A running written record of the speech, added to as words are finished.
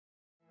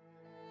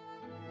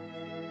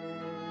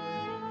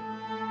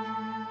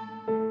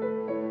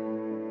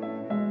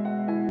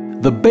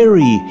The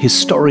Berry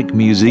Historic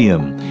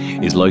Museum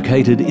is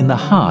located in the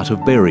heart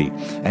of Berry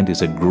and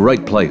is a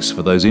great place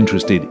for those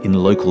interested in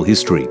local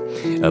history.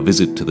 A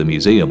visit to the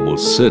museum will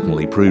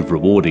certainly prove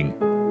rewarding.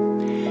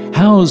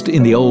 Housed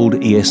in the old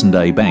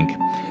ES&A Bank,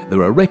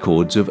 there are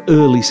records of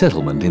early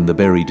settlement in the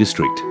Berry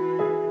district.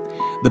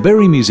 The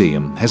Berry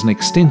Museum has an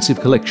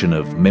extensive collection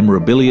of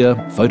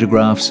memorabilia,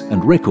 photographs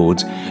and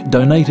records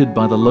donated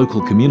by the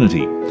local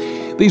community.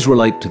 These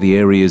relate to the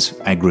area's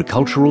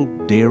agricultural,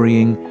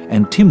 dairying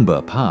and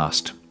timber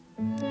past.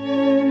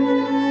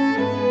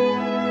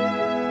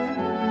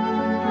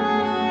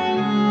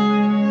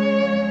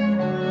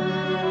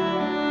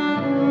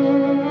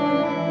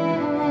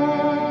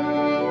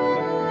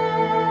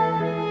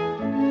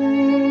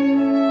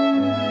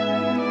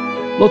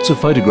 Lots of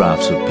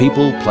photographs of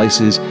people,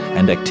 places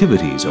and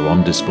activities are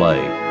on display.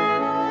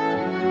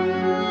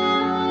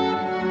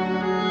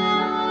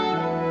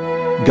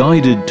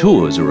 Guided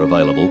tours are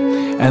available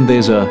and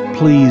there's a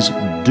Please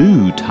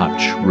Do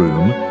Touch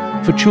room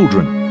for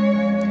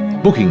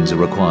children. Bookings are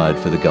required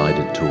for the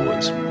guided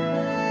tours.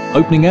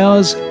 Opening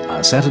hours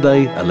are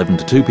Saturday 11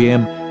 to 2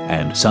 p.m.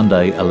 and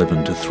Sunday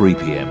 11 to 3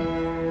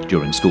 p.m.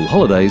 During school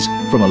holidays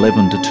from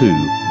 11 to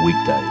 2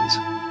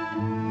 weekdays.